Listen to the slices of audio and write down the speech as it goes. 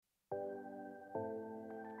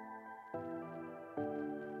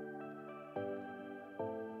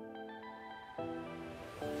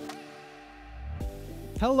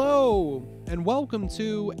Hello, and welcome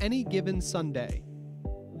to Any Given Sunday.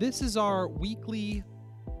 This is our weekly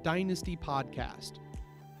Dynasty podcast,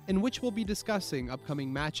 in which we'll be discussing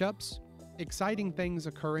upcoming matchups, exciting things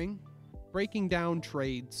occurring, breaking down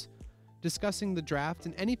trades, discussing the draft,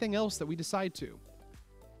 and anything else that we decide to.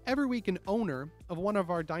 Every week, an owner of one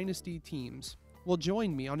of our Dynasty teams will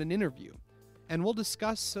join me on an interview, and we'll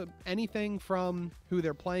discuss anything from who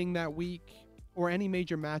they're playing that week, or any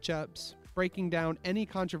major matchups, breaking down any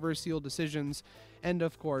controversial decisions, and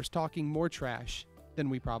of course, talking more trash than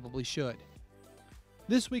we probably should.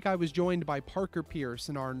 This week I was joined by Parker Pierce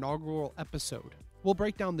in our inaugural episode. We'll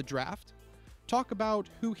break down the draft, talk about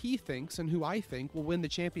who he thinks and who I think will win the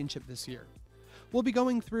championship this year. We'll be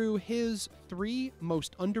going through his 3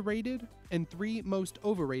 most underrated and 3 most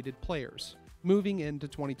overrated players moving into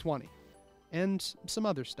 2020, and some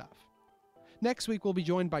other stuff. Next week we'll be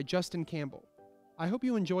joined by Justin Campbell. I hope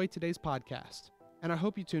you enjoy today's podcast, and I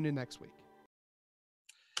hope you tune in next week.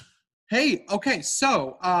 Hey, okay,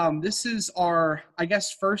 so this is our,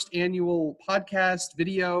 first annual podcast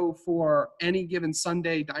video for Any Given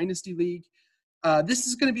Sunday Dynasty League. This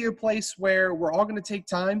is going to be a place where we're all going to take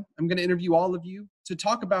time. I'm going to interview all of you to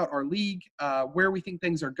talk about our league, where we think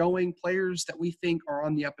things are going, players that we think are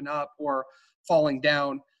on the up and up or falling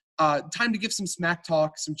down. Time to give some smack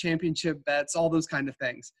talk, some championship bets, all those kind of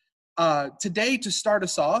things. Today, to start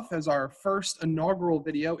us off as our first inaugural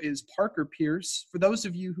video, is Parker Pierce. For those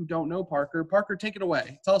of you who don't know Parker, take it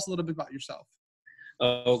away. Tell us a little bit about yourself.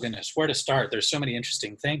 Oh, goodness. Where to start? There's so many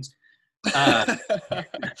interesting things.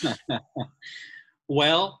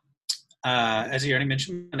 Well, as you already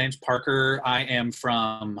mentioned, my name's Parker. I am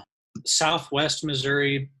from Southwest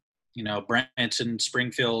Missouri, Branson,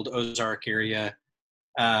 Springfield, Ozark area.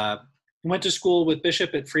 Went to school with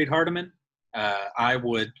Bishop at Freed-Hardeman. I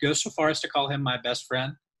would go so far as to call him my best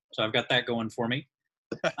friend, so I've got that going for me.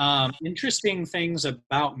 Interesting things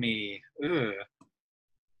about me.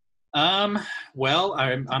 Well,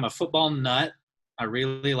 I'm a football nut. I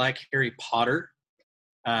really like Harry Potter,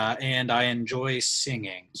 and I enjoy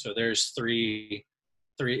singing. So there's three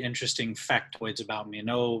interesting factoids about me.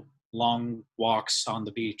 No long walks on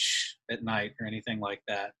the beach at night or anything like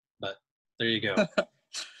that, but there you go.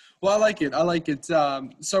 Well, I like it.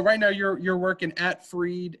 So right now you're working at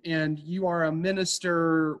Freed, and you are a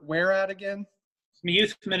minister where at again? I'm a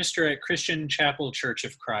youth minister at Christian Chapel Church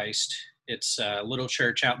of Christ. It's a little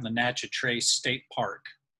church out in the Natchez State Park.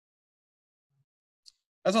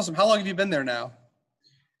 That's awesome. How long have you been there now?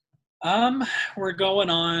 We're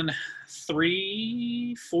going on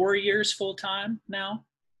 3-4 years full time now.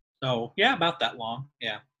 So yeah, about that long.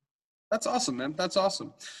 Yeah. That's awesome, man. That's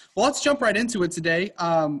awesome. Well, let's jump right into it today.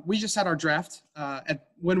 We just had our draft.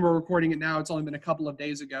 When we're recording it now, it's only been a couple of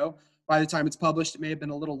days ago. By the time it's published, it may have been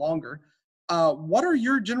a little longer. What are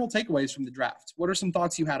your general takeaways from the draft? What are some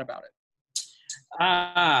thoughts you had about it?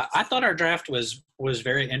 I thought our draft was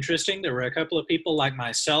very interesting. There were a couple of people like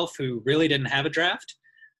myself who really didn't have a draft.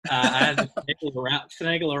 I had to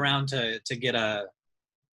finagle around to get a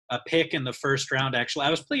pick in the first round, actually. I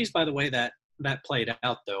was pleased by the way that played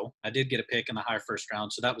out, though. I did get a pick in the high first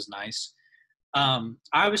round, so that was nice.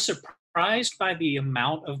 I was surprised by the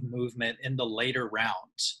amount of movement in the later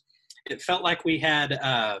rounds. It felt like we had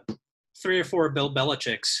 3 or 4 Bill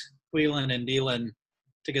Belichicks wheeling and dealing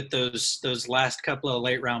to get those last couple of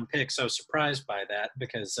late round picks. I was surprised by that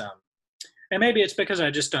because, and maybe it's because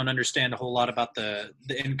I just don't understand a whole lot about the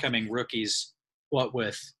incoming rookies. What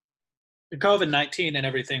with COVID-19 and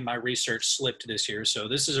everything, my research slipped this year. So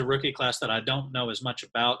this is a rookie class that I don't know as much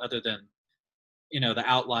about other than, the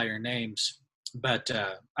outlier names. But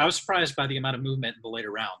I was surprised by the amount of movement in the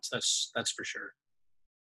later rounds. That's for sure.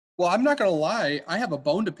 Well, I'm not going to lie. I have a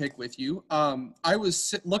bone to pick with you. I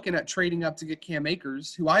was looking at trading up to get Cam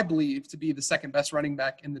Akers, who I believe to be the second best running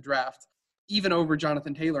back in the draft, even over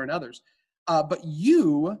Jonathan Taylor and others. But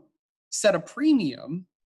you set a premium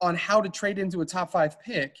on how to trade into a top 5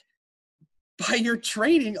 pick by your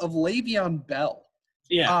trading of Le'Veon Bell.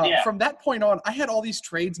 Yeah. From that point on, I had all these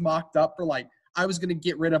trades mocked up for I was going to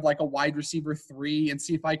get rid of a wide receiver 3 and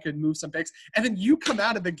see if I could move some picks. And then you come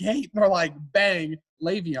out of the gate and are like, bang,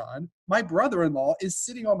 Le'Veon. My brother-in-law is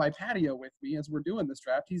sitting on my patio with me as we're doing this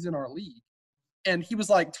draft. He's in our league. And he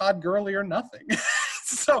was like, Todd Gurley or nothing.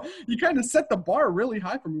 So you kind of set the bar really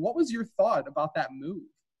high for me. What was your thought about that move?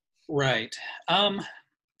 Right.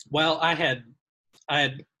 Well, I had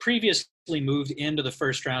previously moved into the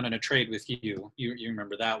first round in a trade with you. You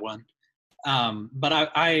remember that one. But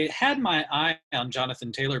I had my eye on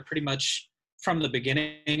Jonathan Taylor pretty much from the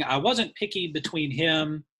beginning. I wasn't picky between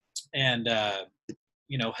him and,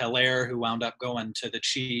 Hilaire, who wound up going to the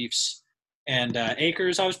Chiefs. And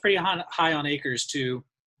Akers, I was pretty high on Akers too.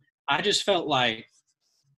 I just felt like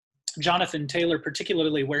Jonathan Taylor,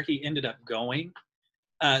 particularly where he ended up going.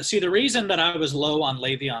 See, the reason that I was low on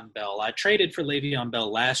Le'Veon Bell, I traded for Le'Veon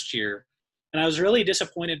Bell last year, and I was really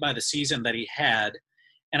disappointed by the season that he had.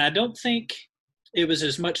 And I don't think it was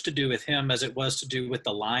as much to do with him as it was to do with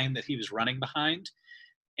the line that he was running behind.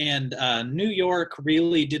 And New York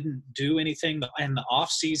really didn't do anything in the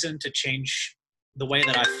offseason to change the way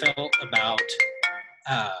that I felt about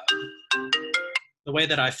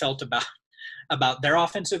their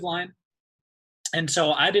offensive line. And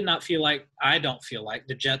so I don't feel like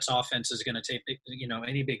the Jets offense is going to take,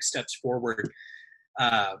 any big steps forward.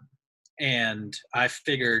 And I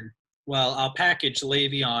figured, well, I'll package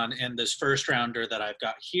Le'Veon and this first rounder that I've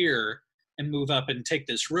got here and move up and take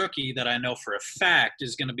this rookie that I know for a fact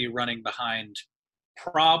is going to be running behind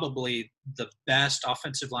probably the best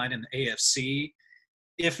offensive line in the AFC,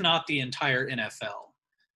 if not the entire NFL.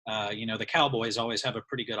 The Cowboys always have a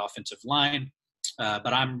pretty good offensive line.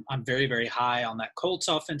 But I'm very, very high on that Colts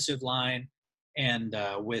offensive line. And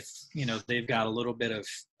they've got a little bit of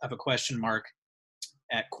a question mark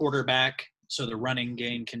at quarterback. So the running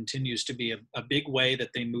game continues to be a big way that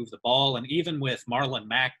they move the ball. And even with Marlon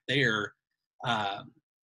Mack there,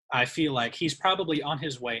 I feel like he's probably on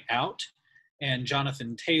his way out. And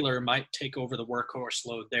Jonathan Taylor might take over the workhorse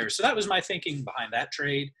load there. So that was my thinking behind that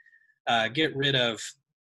trade. Get rid of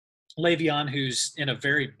Le'Veon, who's in a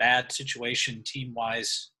very bad situation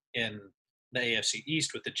team-wise in the AFC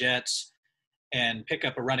East with the Jets, and pick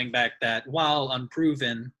up a running back that, while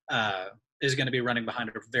unproven, is going to be running behind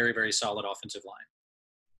a very, very solid offensive line.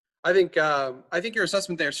 I think your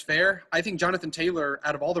assessment there is fair. I think Jonathan Taylor,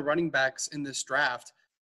 out of all the running backs in this draft,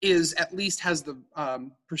 at least has the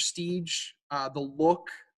prestige, the look,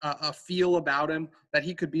 a feel about him that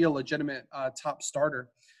he could be a legitimate top starter.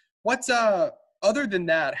 Other than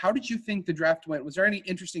that, how did you think the draft went? Was there any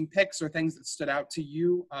interesting picks or things that stood out to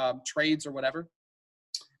you, trades or whatever?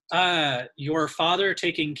 Your father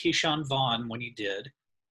taking Keyshawn Vaughn when he did,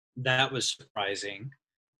 that was surprising.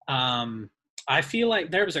 I feel like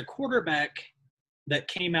there was a quarterback that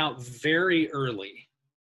came out very early.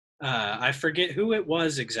 I forget who it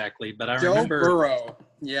was exactly, but I remember Joe Burrow.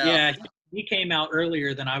 Yeah, he came out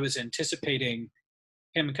earlier than I was anticipating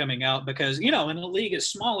him coming out, because in a league as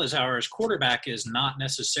small as ours, quarterback is not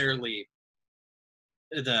necessarily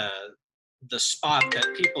the spot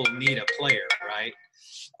that people need a player, right?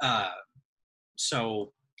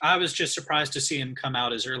 So I was just surprised to see him come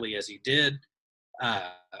out as early as he did.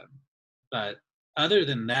 But other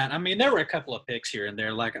than that, I mean, there were a couple of picks here and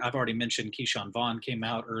there. Like I've already mentioned, Keyshawn Vaughn came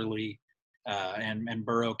out early, and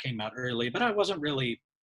Burrow came out early, but I wasn't really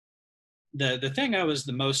the thing I was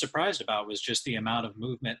the most surprised about was just the amount of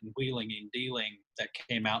movement and wheeling and dealing that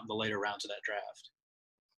came out in the later rounds of that draft.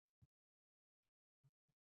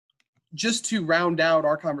 Just to round out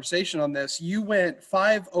our conversation on this, you went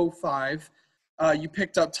 505. You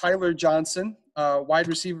picked up Tyler Johnson, wide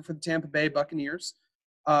receiver for the Tampa Bay Buccaneers.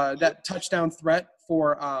 That touchdown threat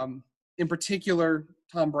for, in particular,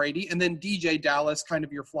 Tom Brady. And then DJ Dallas, kind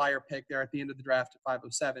of your flyer pick there at the end of the draft at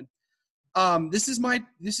 507. This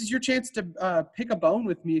is your chance to pick a bone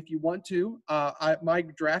with me if you want to. My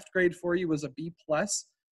draft grade for you was a B+.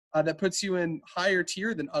 That puts you in higher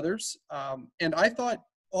tier than others. And I thought,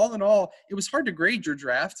 all in all, it was hard to grade your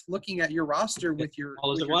draft looking at your roster with your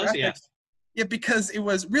all as with it your was, draft picks. Yeah, because it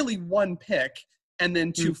was really one pick and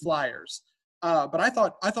then two flyers. But I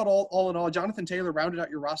thought all in all, Jonathan Taylor rounded out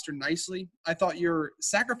your roster nicely. I thought your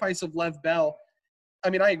sacrifice of Lev Bell, I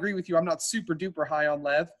mean, I agree with you. I'm not super duper high on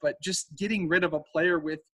Lev, but just getting rid of a player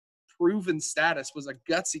with proven status was a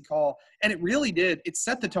gutsy call. And it really did. It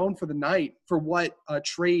set the tone for the night for what a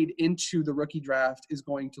trade into the rookie draft is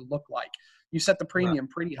going to look like. You set the premium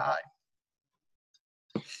pretty high.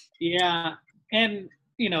 Yeah. And,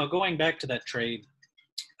 going back to that trade,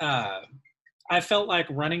 I felt like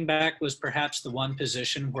running back was perhaps the one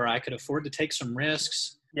position where I could afford to take some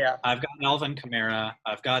risks. Yeah. I've got Alvin Kamara.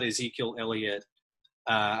 I've got Ezekiel Elliott.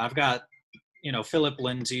 I've got, Philip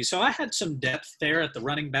Lindsay. So I had some depth there at the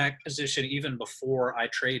running back position even before I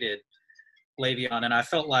traded Le'Veon. And I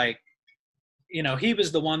felt like, he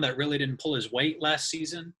was the one that really didn't pull his weight last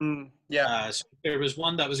season. So if there was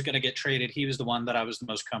one that was going to get traded, he was the one that I was the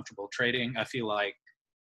most comfortable trading. I feel like,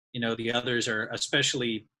 the others are,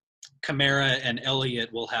 especially Kamara and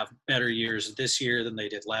Elliott, will have better years this year than they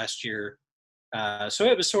did last year. So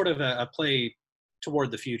it was sort of a play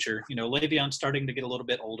toward the future. Le'Veon's starting to get a little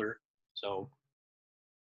bit older. So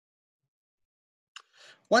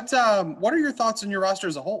what are your thoughts on your roster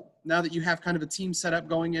as a whole now that you have kind of a team set up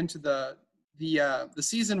going into the the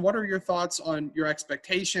season. What are your thoughts on your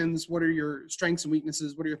expectations? What are your strengths and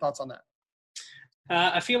weaknesses? What are your thoughts on that?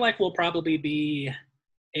 I feel like we'll probably be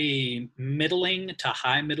a middling to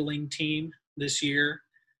high middling team this year.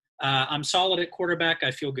 I'm solid at quarterback.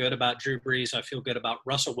 I feel good about Drew Brees. I feel good about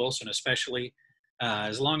Russell Wilson, especially.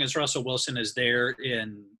 As long as Russell Wilson is there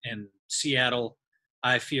in Seattle,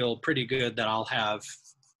 I feel pretty good that I'll have,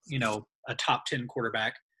 a top 10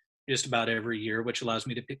 quarterback just about every year, which allows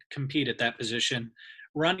me to compete at that position.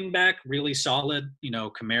 Running back, really solid.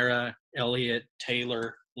 Kamara, Elliott,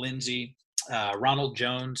 Taylor, Lindsey, Ronald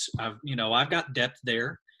Jones. I've got depth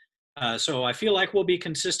there. So I feel like we'll be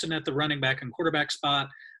consistent at the running back and quarterback spot.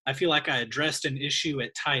 I feel like I addressed an issue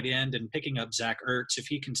at tight end and picking up Zach Ertz if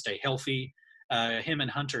he can stay healthy. Him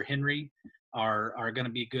and Hunter Henry are going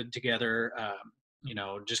to be good together.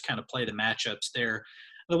 Just kind of play the matchups there.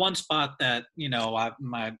 The one spot that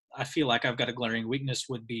I feel like I've got a glaring weakness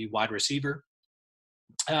would be wide receiver.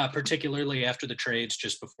 Particularly after the trades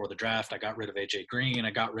just before the draft, I got rid of AJ Green.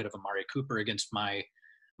 I got rid of Amari Cooper against my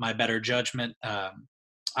better judgment.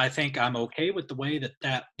 I think I'm okay with the way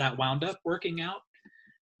that wound up working out.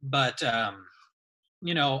 But,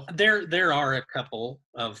 there are a couple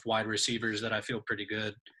of wide receivers that I feel pretty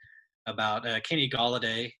good about. Kenny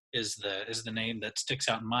Golladay is the name that sticks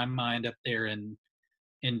out in my mind up there in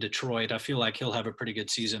Detroit. I feel like he'll have a pretty good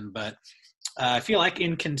season, but I feel like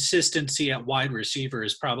inconsistency at wide receiver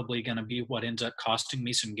is probably going to be what ends up costing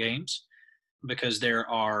me some games, because there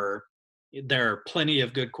are plenty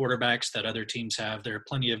of good quarterbacks that other teams have. There are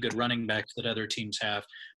plenty of good running backs that other teams have.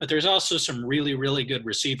 But there's also some really, really good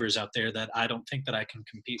receivers out there that I don't think that I can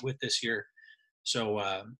compete with this year. So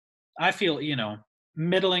I feel,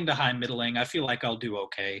 middling to high middling. I feel like I'll do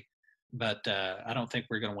okay. But I don't think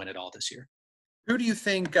we're going to win it all this year. Who do you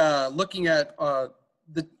think, looking at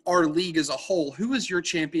our league as a whole, who is your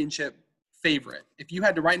championship favorite? If you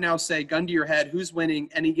had to right now say, gun to your head, who's winning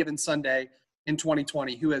any given Sunday in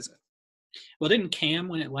 2020, who is it? Well, didn't Cam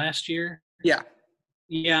win it last year? Yeah.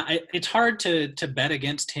 Yeah, it's hard to bet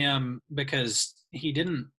against him because he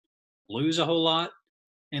didn't lose a whole lot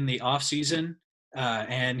in the offseason.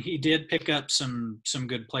 And he did pick up some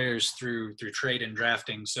good players through trade and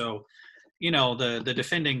drafting. So, the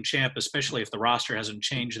defending champ, especially if the roster hasn't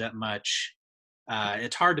changed that much,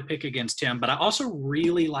 it's hard to pick against him. But I also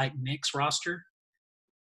really like Nick's roster.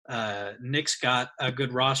 Nick's got a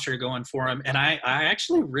good roster going for him, and I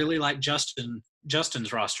actually really like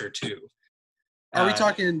Justin's roster too. Are we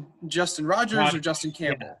talking Justin Rogers or Justin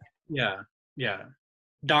Campbell? Yeah.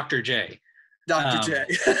 Dr. J. Dr.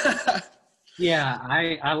 J. Yeah,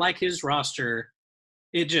 I like his roster.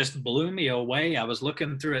 It just blew me away. I was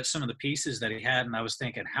looking through at some of the pieces that he had, and I was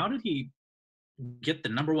thinking, how did he get the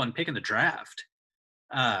number one pick in the draft?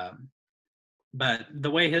 But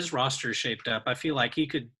the way his roster is shaped up, I feel like he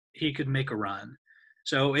could make a run.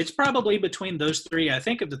 So it's probably between those three. I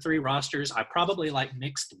think of the three rosters, I probably like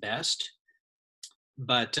Nick's the best.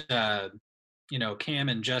 But, Cam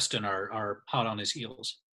and Justin are hot on his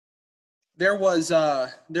heels. There was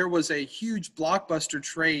a huge blockbuster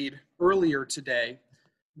trade earlier today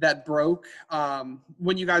that broke.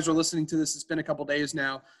 When you guys are listening to this, it's been a couple days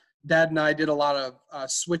now. Dad and I did a lot of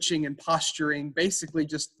switching and posturing, basically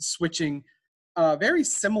just switching very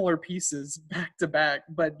similar pieces back to back.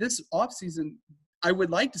 But this offseason, I would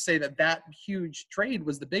like to say that huge trade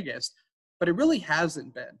was the biggest, but it really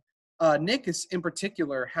hasn't been. Nick in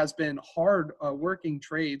particular has been hard working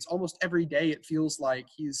trades almost every day. It feels like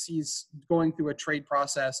he's going through a trade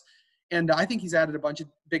process, and I think he's added a bunch of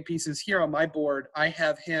big pieces. Here on my board, I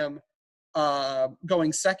have him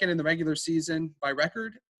going second in the regular season by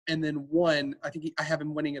record, and then I have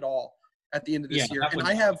him winning it all at the end of this year. And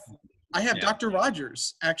I have Dr.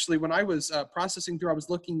 Rogers. Actually, when I was processing through, I was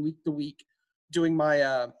looking week to week, doing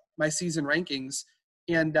my my season rankings.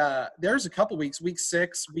 And there's a couple weeks, week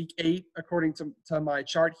 6, week 8, according to my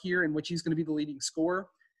chart here, in which he's going to be the leading scorer.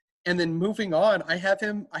 And then moving on, I have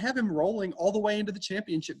him rolling all the way into the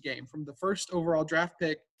championship game, from the first overall draft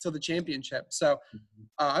pick to the championship. So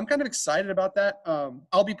I'm kind of excited about that.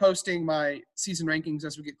 I'll be posting my season rankings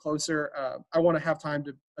as we get closer. I want to have time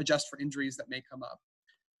to adjust for injuries that may come up.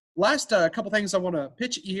 Last couple things I want to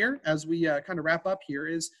pitch here as we kind of wrap up here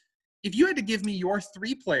is, if you had to give me your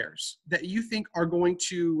 3 players that you think are going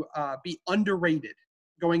to be underrated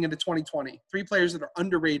going into 2020, 3 players that are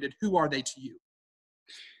underrated, who are they to you?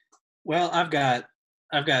 Well, I've got,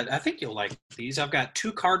 I think you'll like these. I've got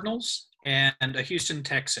 2 Cardinals and a Houston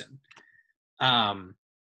Texan.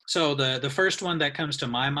 So the first one that comes to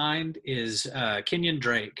my mind is Kenyon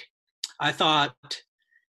Drake. I thought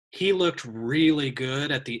he looked really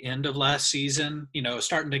good at the end of last season,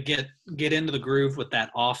 starting to get into the groove with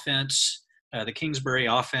that offense, the Kingsbury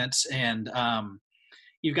offense. And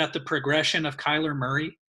you've got the progression of Kyler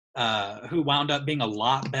Murray, who wound up being a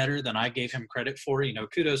lot better than I gave him credit for.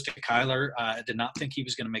 Kudos to Kyler. I did not think he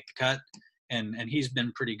was going to make the cut, and he's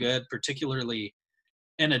been pretty good, particularly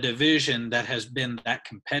in a division that has been that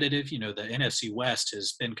competitive. The NFC West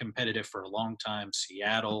has been competitive for a long time.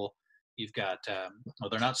 Seattle, you've got,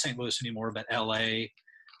 they're not St. Louis anymore, but LA.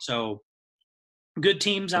 So good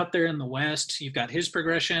teams out there in the West. You've got his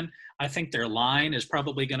progression. I think their line is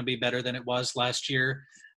probably going to be better than it was last year.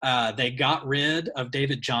 They got rid of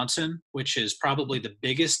David Johnson, which is probably the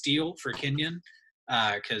biggest deal for Kenyon,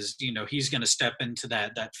 because he's going to step into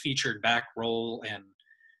that featured back role, and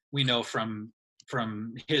we know from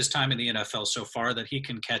his time in the NFL so far that he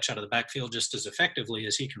can catch out of the backfield just as effectively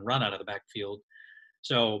as he can run out of the backfield.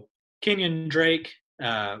 So Kenyon Drake,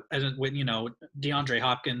 DeAndre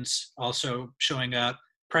Hopkins also showing up,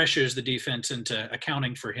 pressures the defense into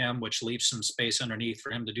accounting for him, which leaves some space underneath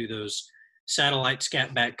for him to do those satellite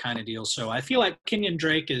scat back kind of deals. So I feel like Kenyon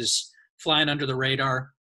Drake is flying under the radar.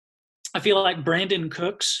 I feel like Brandon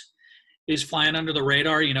Cooks is flying under the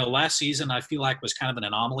radar. Last season I feel like was kind of an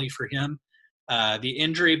anomaly for him. The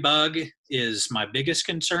injury bug is my biggest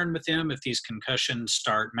concern with him. If these concussions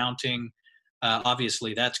start mounting,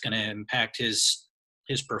 obviously that's going to impact his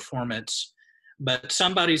performance. But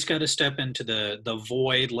somebody's got to step into the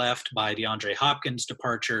void left by DeAndre Hopkins'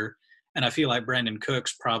 departure, and I feel like Brandon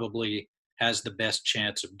Cooks probably has the best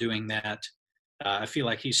chance of doing that. I feel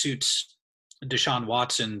like he suits Deshaun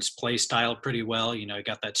Watson's play style pretty well. He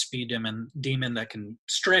got that speed demon that can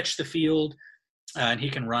stretch the field, and he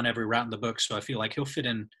can run every route in the book. So I feel like he'll fit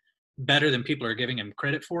in better than people are giving him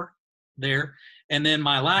credit for there. And then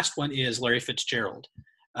my last one is Larry Fitzgerald.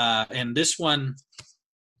 And this one,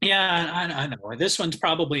 I know. This one's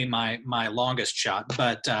probably my longest shot.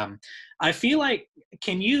 But I feel like,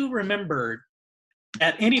 can you remember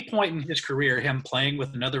at any point in his career him playing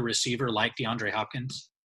with another receiver like DeAndre Hopkins?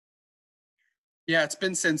 Yeah, it's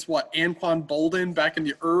been since Anquan Bolden back in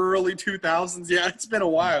the early 2000s. Yeah, it's been a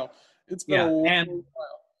while. It's been a while.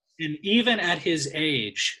 And even at his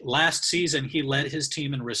age, last season he led his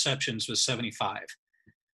team in receptions with 75.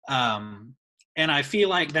 And I feel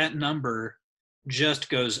like that number just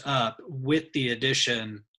goes up with the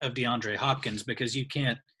addition of DeAndre Hopkins, because you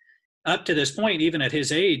can't, up to this point, even at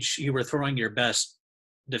his age, you were throwing your best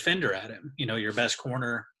defender at him, your best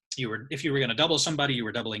corner. If you were going to double somebody, you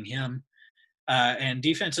were doubling him. And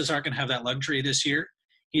defenses aren't going to have that luxury this year.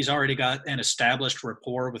 He's already got an established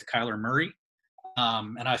rapport with Kyler Murray.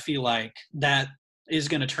 And I feel like that is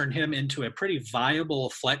going to turn him into a pretty viable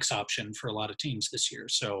flex option for a lot of teams this year.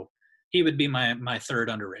 So he would be my third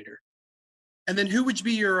underrater. And then who would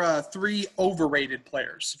be your three overrated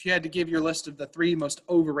players, if you had to give your list of the three most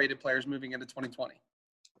overrated players moving into 2020?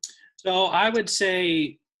 So I would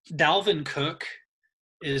say Dalvin Cook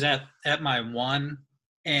is at my one.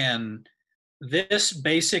 And this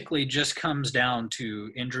basically just comes down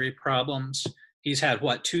to injury problems. He's had,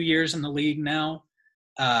 2 years in the league now,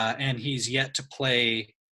 and he's yet to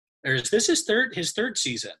play. Is this his third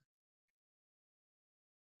season?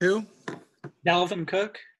 Who? Dalvin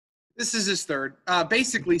Cook. This is his third.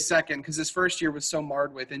 Basically second, because his first year was so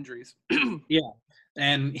marred with injuries. Yeah,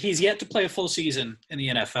 and he's yet to play a full season in the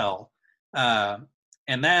NFL,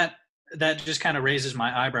 and that just kind of raises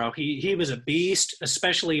my eyebrow. He was a beast,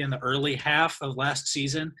 especially in the early half of last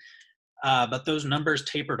season, but those numbers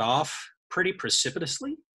tapered off pretty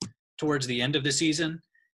precipitously towards the end of the season,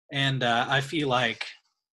 and I feel like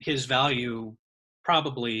his value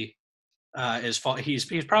probably he's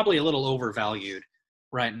probably a little overvalued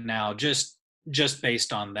right now, just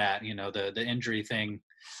based on that. The injury thing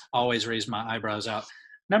always raised my eyebrows out.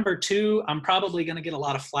 Number two, I'm probably going to get a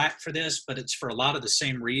lot of flack for this, but it's for a lot of the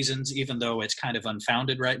same reasons, even though it's kind of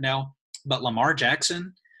unfounded right now. But Lamar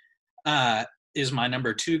Jackson is my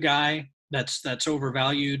number two guy. That's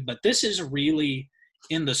overvalued, but this is really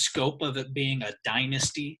in the scope of it being a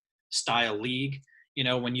dynasty style league.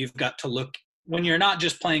 When you've got to look, when you're not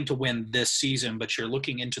just playing to win this season, but you're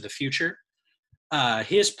looking into the future,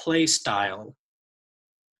 his play style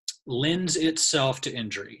lends itself to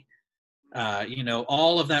injury.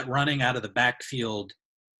 All of that running out of the backfield,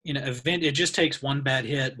 it just takes one bad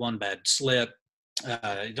hit, one bad slip.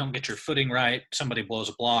 You don't get your footing right. Somebody blows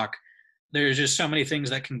a block. There's just so many things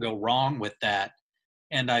that can go wrong with that.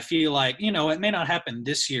 And I feel like, it may not happen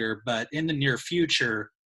this year, but in the near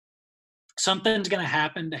future, something's going to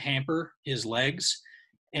happen to hamper his legs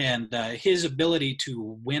and his ability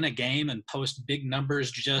to win a game and post big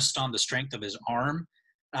numbers just on the strength of his arm.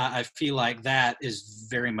 I feel like that is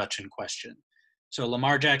very much in question. So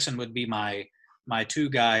Lamar Jackson would be my 2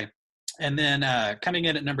 guy. And then coming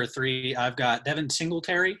in at number 3, I've got Devin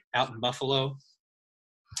Singletary out in Buffalo.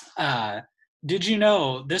 Did you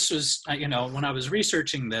know, this was, when I was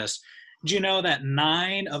researching this, did you know that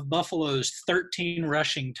 9 of Buffalo's 13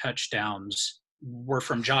 rushing touchdowns were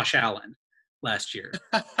from Josh Allen last year?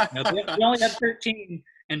 They only had 13,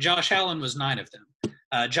 and Josh Allen was 9 of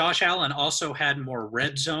them. Josh Allen also had more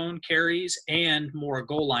red zone carries and more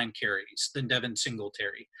goal line carries than Devin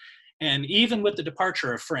Singletary. And even with the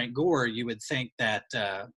departure of Frank Gore, you would think that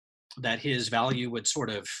that his value would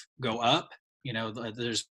sort of go up.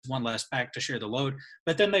 There's one less back to share the load.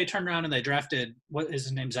 But then they turned around and they drafted, what is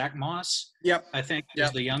his name, Zach Moss? Yep. I think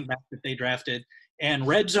is the young back that they drafted. And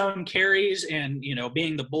red zone carries and,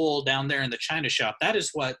 being the bull down there in the China shop, that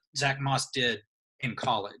is what Zach Moss did in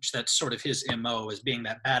college. That's sort of his MO, as being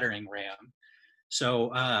that battering ram.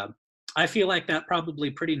 So I feel like that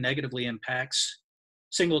probably pretty negatively impacts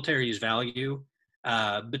Singletary's value.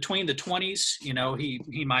 Between the 20s,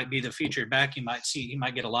 he might be the featured back. He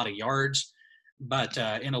might get a lot of yards. But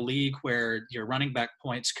in a league where your running back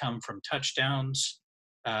points come from touchdowns,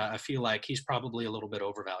 I feel like he's probably a little bit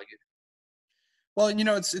overvalued. Well,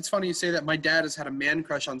 it's funny you say that. My dad has had a man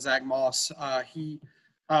crush on Zach Moss. He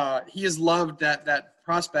has loved that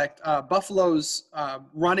prospect. Buffalo's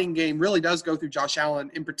running game really does go through Josh Allen,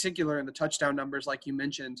 in particular in the touchdown numbers, like you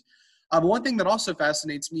mentioned. But one thing that also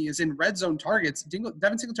fascinates me is in red zone targets,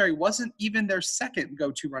 Devin Singletary wasn't even their second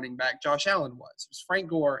go-to running back. Josh Allen was. It was Frank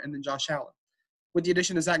Gore and then Josh Allen. With the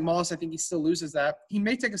addition of Zach Moss, I think he still loses that. He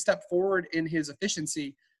may take a step forward in his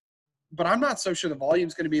efficiency, but I'm not so sure the volume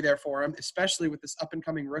is going to be there for him, especially with this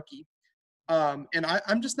up-and-coming rookie. And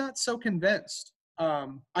I'm just not so convinced.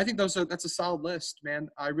 I think that's a solid list, man.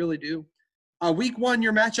 I really do. Week 1,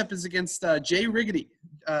 your matchup is against Jay Riggedy.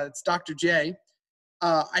 It's Dr. J.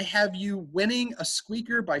 I have you winning a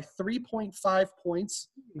squeaker by 3.5 points.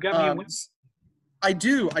 You got me a win. I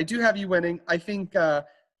do have you winning. I think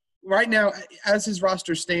right now, as his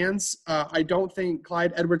roster stands, I don't think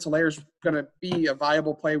Clyde Edwards-Helaire is going to be a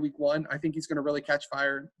viable play week 1. I think he's going to really catch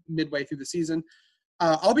fire midway through the season.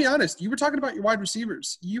 I'll be honest. You were talking about your wide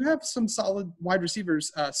receivers. You have some solid wide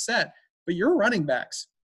receivers set, but your running backs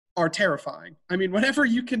are terrifying. I mean, whenever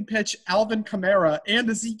you can pitch Alvin Kamara and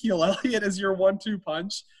Ezekiel Elliott as your 1-2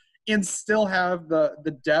 punch and still have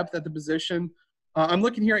the depth at the position. I'm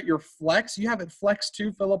looking here at your flex. You have at flex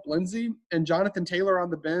 2 Phillip Lindsay and Jonathan Taylor on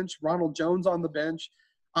the bench, Ronald Jones on the bench.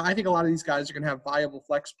 I think a lot of these guys are going to have viable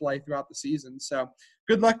flex play throughout the season. So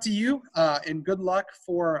good luck to you and good luck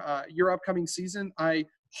for your upcoming season. I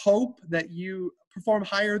hope that you perform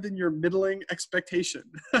higher than your middling expectation.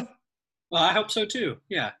 Well, I hope so too.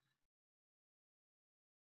 Yeah.